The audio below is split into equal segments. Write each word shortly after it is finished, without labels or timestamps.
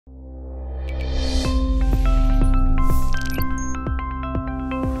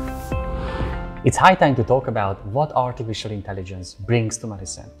It's high time to talk about what artificial intelligence brings to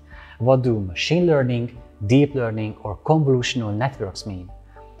medicine. What do machine learning, deep learning, or convolutional networks mean?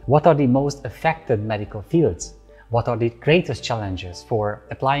 What are the most affected medical fields? What are the greatest challenges for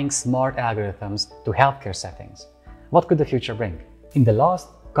applying smart algorithms to healthcare settings? What could the future bring? In the last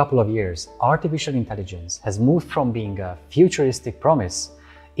couple of years, artificial intelligence has moved from being a futuristic promise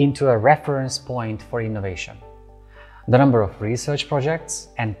into a reference point for innovation. The number of research projects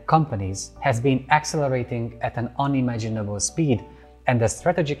and companies has been accelerating at an unimaginable speed, and the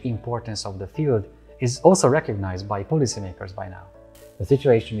strategic importance of the field is also recognized by policymakers by now. The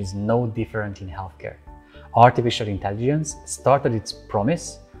situation is no different in healthcare. Artificial intelligence started its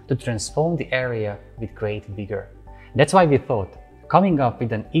promise to transform the area with great vigor. That's why we thought coming up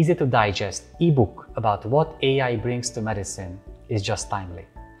with an easy-to-digest ebook about what AI brings to medicine is just timely.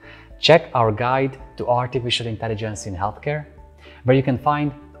 Check our guide to artificial intelligence in healthcare, where you can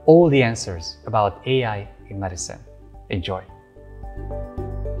find all the answers about AI in medicine. Enjoy!